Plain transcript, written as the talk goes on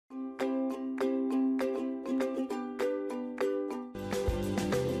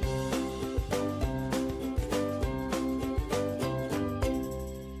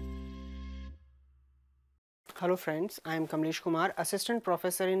Hello friends, I am Kamlesh Kumar, Assistant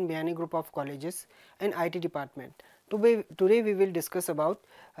Professor in Biyani Group of Colleges in IT Department. Today we will discuss about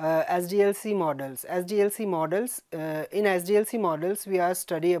SDLC models. In SDLC models we are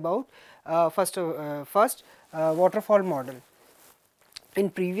study about first waterfall model. In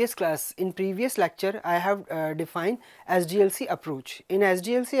previous lecture I have defined SDLC approach. In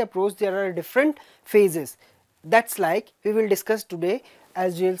SDLC approach there are different phases. That's like we will discuss today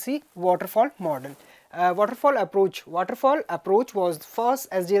SDLC waterfall model. Waterfall approach was the first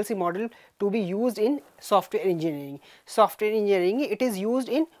SDLC model to be used in software engineering. It is used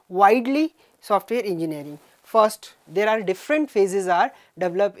in widely software engineering. First, there are different phases are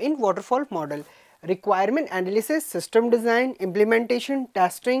developed in waterfall model: requirement analysis, system design, implementation,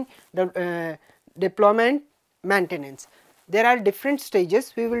 testing, deployment, maintenance. There are different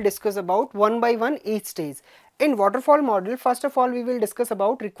stages. We will discuss about one by one each stage. In waterfall model, first of all we will discuss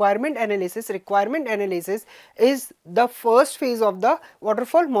about requirement analysis. Requirement analysis is the first phase of the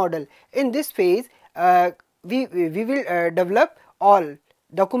waterfall model. In this phase we will develop all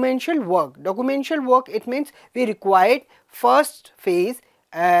documental work. It means we required first phase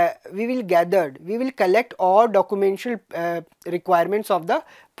we will collect all documental requirements of the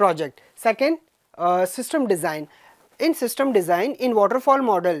project. Second, system design. In system design, in waterfall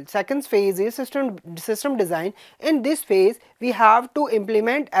model, second phase is system design. In this phase we have to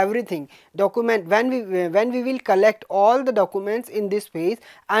implement everything. When we will collect all the documents in this phase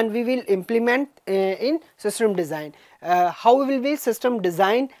and we will implement in system design. How will be system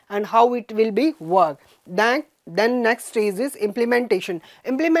design and how it will be work. Then next stage is implementation.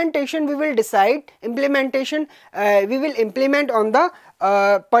 We will decide implementation. We will implement on the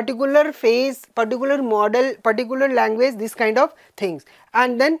particular phase, particular model, particular language, this kind of things.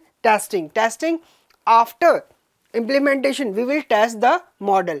 And then testing. After implementation we will test the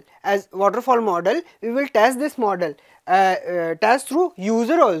model. As waterfall model we will test this model, test through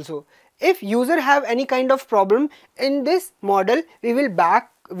user also. If user have any kind of problem in this model, we will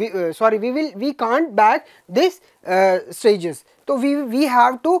we can't back this stages. So we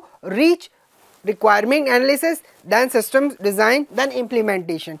have to reach requirement analysis, then system design, then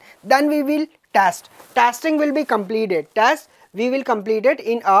implementation, then we will test. Testing will be completed. We will complete it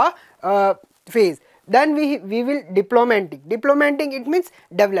in a phase. Then we will deploymenting. It means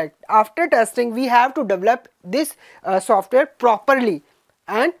develop. After testing we have to develop this software properly,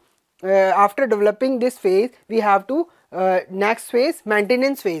 and after developing this phase we have to next phase,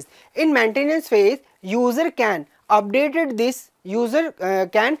 maintenance phase. In maintenance phase user can update this. User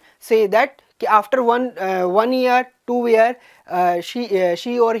can say that after 1 year, 2 year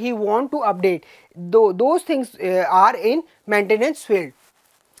she or he want to update. Those things are in maintenance field.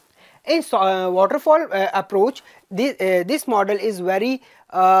 In waterfall approach, this model is very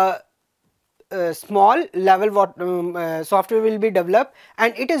small level software will be developed,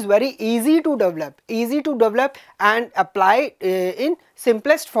 and it is very easy to develop and apply in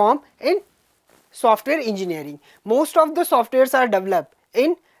simplest form in software engineering. Most of the softwares are developed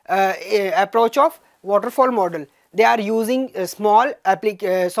in approach of waterfall model. They are using small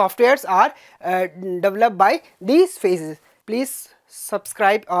softwares are developed by these phases. Please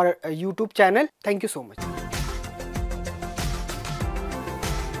subscribe our YouTube channel. Thank you so much.